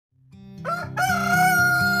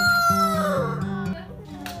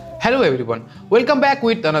Hello everyone, welcome back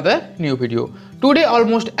with another new video. Today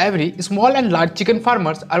almost every small and large chicken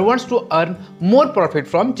farmers wants to earn more profit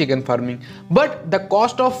from chicken farming. But the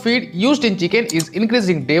cost of feed used in chicken is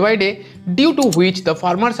increasing day by day, due to which the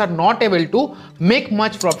farmers are not able to make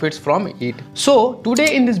much profits from it. So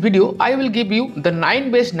today in this video I will give you the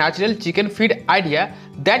 9 best natural chicken feed idea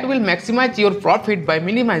that will maximize your profit by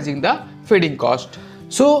minimizing the feeding cost.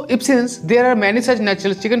 So since there are many such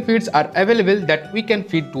natural chicken feeds are available that we can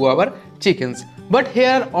feed to our chickens, but here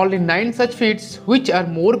are only 9 such feeds which are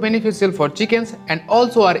more beneficial for chickens and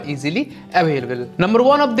also are easily available. Number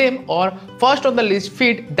 1 of them, or first on the list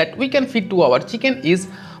feed that we can feed to our chicken, is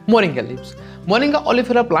moringa leaves. Moringa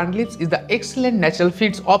oleifera plant leaves is the excellent natural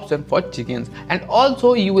feeds option for chickens, and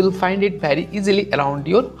also you will find it very easily around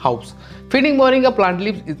your house. Feeding moringa plant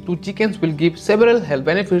leaves to chickens will give several health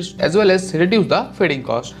benefits as well as reduce the feeding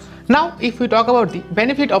cost. Now if we talk about the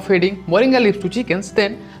benefit of feeding moringa leaves to chickens,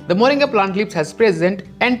 then the moringa plant leaves has present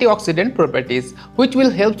antioxidant properties which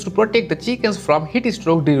will help to protect the chickens from heat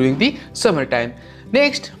stroke during the summertime.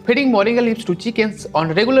 Next, feeding moringa leaves to chickens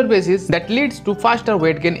on regular basis that leads to faster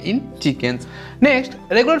weight gain in chickens. Next,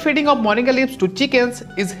 regular feeding of moringa leaves to chickens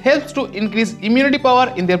helps to increase immunity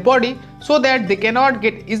power in their body so that they cannot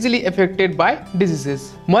get easily affected by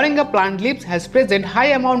diseases. Moringa plant leaves has present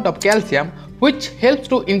high amount of calcium which helps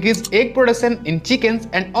to increase egg production in chickens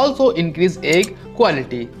and also increase egg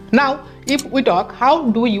quality. Now, if we talk how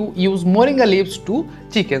do you use moringa leaves to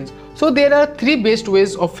chickens, so there are 3 best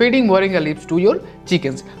ways of feeding moringa leaves to your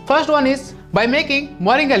chickens. First one is by making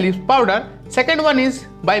moringa leaves powder, second one is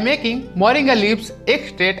by making moringa leaves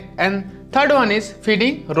extract, and third one is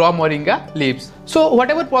feeding raw moringa leaves. So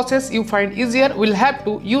whatever process you find easier, will have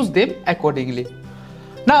to use them accordingly.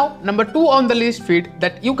 Now number 2 on the list feed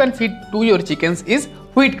that you can feed to your chickens is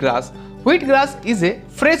wheatgrass. Wheatgrass is a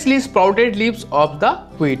freshly sprouted leaves of the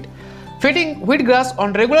wheat. Feeding wheatgrass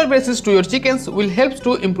on regular basis to your chickens will help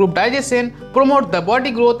to improve digestion, promote the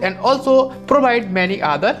body growth and also provide many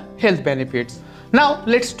other health benefits. Now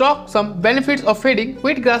let's talk some benefits of feeding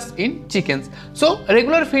wheatgrass in chickens. So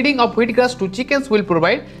regular feeding of wheatgrass to chickens will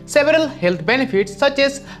provide several health benefits, such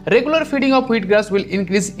as regular feeding of wheatgrass will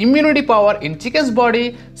increase immunity power in chicken's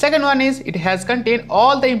body. Second one is it has contained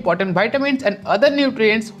all the important vitamins and other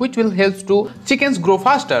nutrients which will help to chickens grow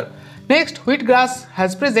faster. Next, wheatgrass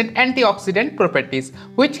has present antioxidant properties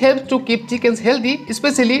which helps to keep chickens healthy,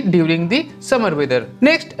 especially during the summer weather.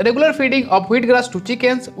 Next, regular feeding of wheatgrass to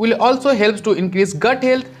chickens will also help to increase gut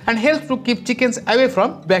health and help to keep chickens away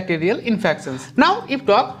from bacterial infections. Now, if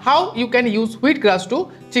talk how you can use wheatgrass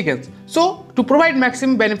to chickens. So, to provide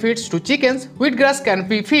maximum benefits to chickens, wheatgrass can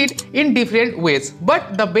be fed in different ways,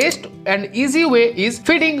 but the best and easy way is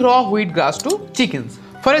feeding raw wheatgrass to chickens.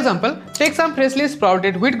 For example, take some freshly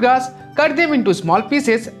sprouted wheatgrass, cut them into small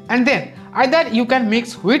pieces, and then either you can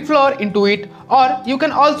mix wheat flour into it, or you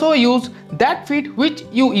can also use that feed which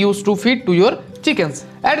you used to feed to your chickens.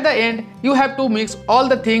 At the end, you have to mix all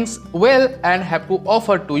the things well and have to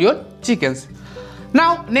offer to your chickens.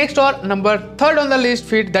 Now next, or number 3rd on the list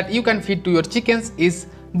feed that you can feed to your chickens is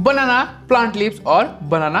banana plant leaves or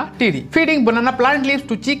banana tree. Feeding banana plant leaves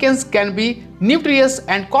to chickens can be nutritious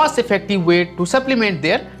and cost-effective way to supplement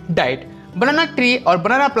their diet. Banana tree or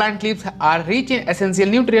banana plant leaves are rich in essential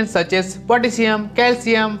nutrients such as potassium,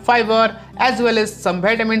 calcium, fiber, as well as some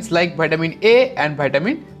vitamins like vitamin A and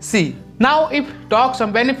vitamin C. Now if talk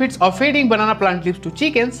some benefits of feeding banana plant leaves to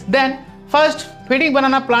chickens, then first, feeding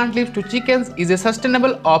banana plant leaves to chickens is a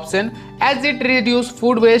sustainable option as it reduces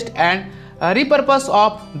food waste and repurpose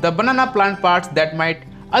of the banana plant parts that might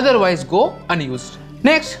otherwise go unused.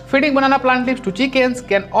 Next, feeding banana plant leaves to chickens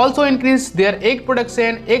can also increase their egg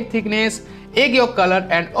production, egg thickness, egg yolk color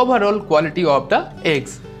and overall quality of the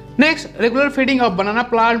eggs. Next, regular feeding of banana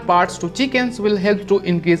plant parts to chickens will help to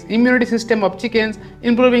increase immunity system of chickens,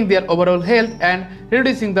 improving their overall health and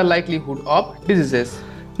reducing the likelihood of diseases.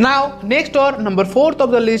 Now, next, or number 4th of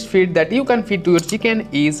the list feed that you can feed to your chicken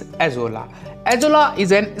is azolla. Azolla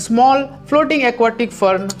is a small floating aquatic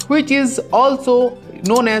fern which is also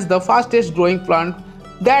known as the fastest growing plant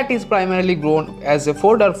that is primarily grown as a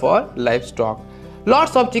fodder for livestock.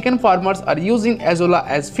 Lots of chicken farmers are using azolla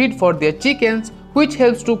as feed for their chickens, which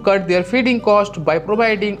helps to cut their feeding cost by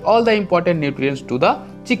providing all the important nutrients to the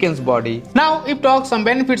chicken's body. Now if talk some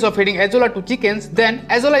benefits of feeding azolla to chickens, then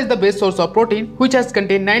azolla is the best source of protein which has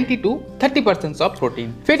contained 90 to 30% of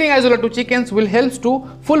protein. Feeding azolla to chickens will help to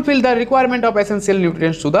fulfill the requirement of essential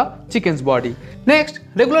nutrients to the chicken's body. Next,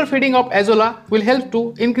 regular feeding of azolla will help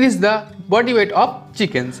to increase the body weight of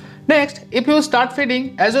chickens. Next, if you start feeding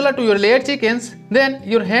azolla to your layer chickens, then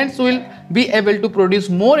your hens will be able to produce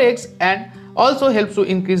more eggs and also helps to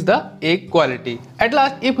increase the egg quality. At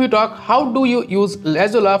last, if we talk how do you use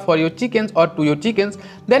azolla for your chickens or to your chickens,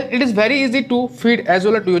 then it is very easy to feed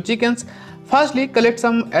azolla to your chickens. Firstly, collect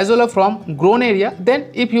some azolla from grown area. Then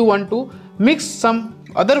if you want to mix some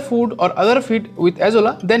other food or other feed with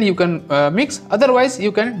azolla, then you can mix. Otherwise,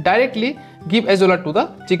 you can directly give azolla to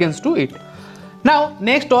the chickens to eat. Now,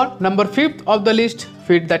 next or number 5th of the list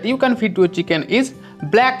feed that you can feed to a chicken is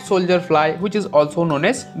black soldier fly, which is also known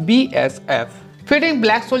as BSF. Feeding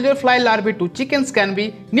black soldier fly larvae to chickens can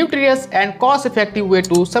be nutritious and cost-effective way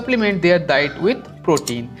to supplement their diet with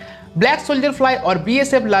protein. Black soldier fly or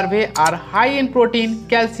BSF larvae are high in protein,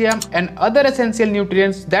 calcium and other essential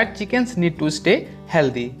nutrients that chickens need to stay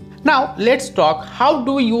healthy. Now let's talk how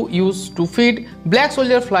do you use to feed black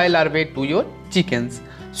soldier fly larvae to your chickens.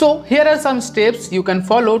 So here are some steps you can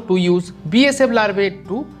follow to use BSF larvae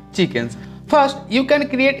to chickens. First, you can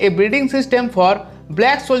create a breeding system for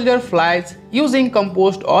black soldier flies using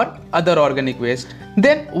compost or other organic waste.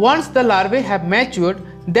 Then once the larvae have matured,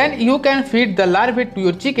 then you can feed the larvae to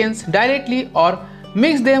your chickens directly or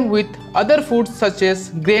mix them with other foods such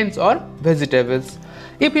as grains or vegetables.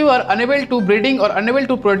 If you are unable to breeding or unable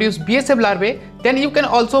to produce BSF larvae, then you can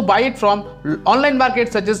also buy it from online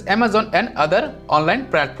markets such as Amazon and other online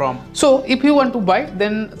platforms. So if you want to buy,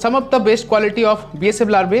 then some of the best quality of BSF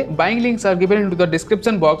larvae buying links are given into the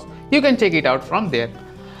description box. You can check it out from there.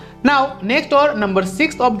 Now next or number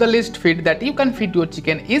 6 of the list feed that you can feed to your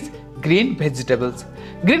chicken is green vegetables.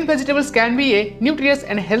 Green vegetables can be a nutritious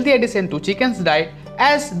and healthy addition to chicken's diet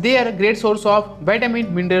as they are a great source of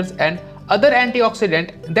vitamin, minerals and other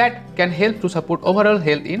antioxidants that can help to support overall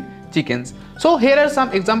health in chickens. So here are some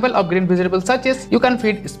examples of green vegetables such as you can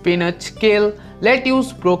feed spinach, kale,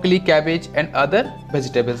 lettuce, broccoli, cabbage and other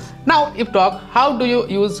vegetables. Now if talk how do you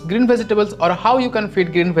use green vegetables or how you can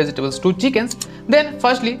feed green vegetables to chickens, then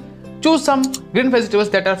firstly choose some green vegetables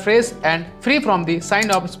that are fresh and free from the sign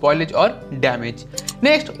of spoilage or damage.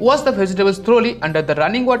 Next, wash the vegetables thoroughly under the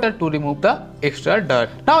running water to remove the extra dirt.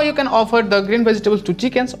 Now you can offer the green vegetables to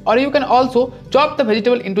chickens, or you can also chop the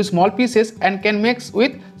vegetable into small pieces and can mix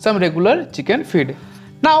with some regular chicken feed.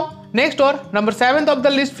 Now next or number 7th of the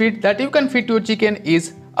list feed that you can feed to your chicken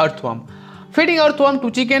is earthworm. Feeding earthworm to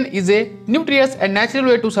chicken is a nutritious and natural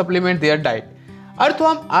way to supplement their diet.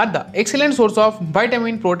 Earthworms are the excellent source of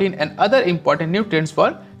vitamin, protein and other important nutrients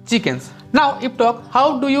for chickens. Now if talk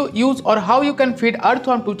how do you use or how you can feed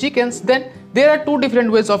earthworm to chickens, then there are 2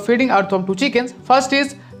 different ways of feeding earthworm to chickens. First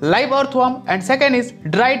is live earthworm and second is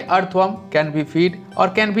dried earthworm can be feed or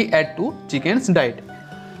can be added to chickens diet.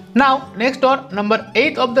 Now next or number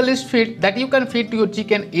 8th of the list feed that you can feed to your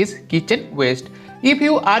chicken is kitchen waste. If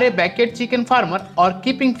you are a backyard chicken farmer or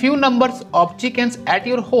keeping few numbers of chickens at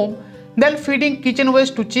your home, then feeding kitchen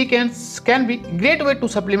waste to chickens can be a great way to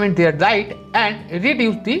supplement their diet and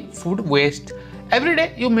reduce the food waste. Every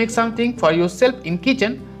day you make something for yourself in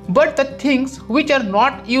kitchen, but the things which are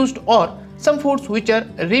not used or some foods which are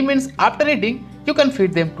remains after eating, you can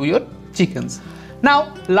feed them to your chickens.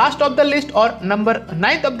 Now last of the list or number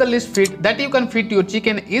 9th of the list feed that you can feed to your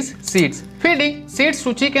chicken is seeds. Feeding seeds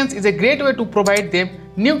to chickens is a great way to provide them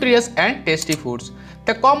nutritious and tasty foods.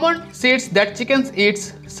 The common seeds that chickens eat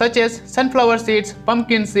such as sunflower seeds,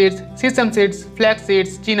 pumpkin seeds, sesame seeds, flax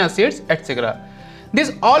seeds, chia seeds, etc.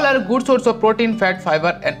 These all are good source of protein, fat,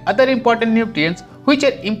 fiber and other important nutrients which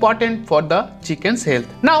are important for the chicken's health.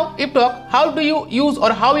 Now if talk how do you use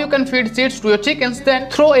or how you can feed seeds to your chickens, then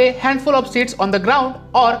throw a handful of seeds on the ground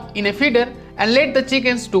or in a feeder and let the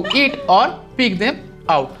chickens to eat or pick them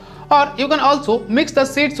out. Or you can also mix the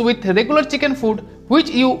seeds with regular chicken food which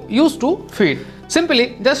you used to feed.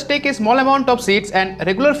 Simply just take a small amount of seeds and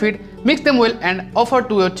regular feed, mix them well and offer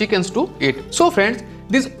to your chickens to eat. So friends,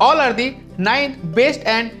 these all are the 9 best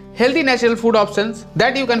and healthy natural food options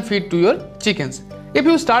that you can feed to your chickens. If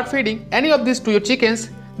you start feeding any of these to your chickens,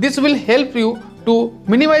 this will help you to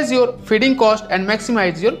minimize your feeding cost and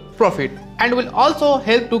maximize your profit, and will also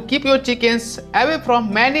help to keep your chickens away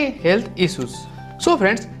from many health issues. So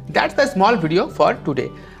friends, that's the small video for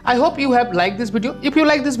today. I hope you have liked this video. If you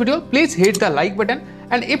like this video, please hit the like button,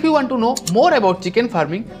 and if you want to know more about chicken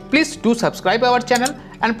farming, please do subscribe our channel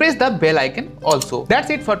and press the bell icon also. That's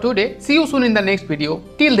it for today. See you soon in the next video.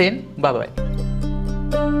 Till then, bye bye.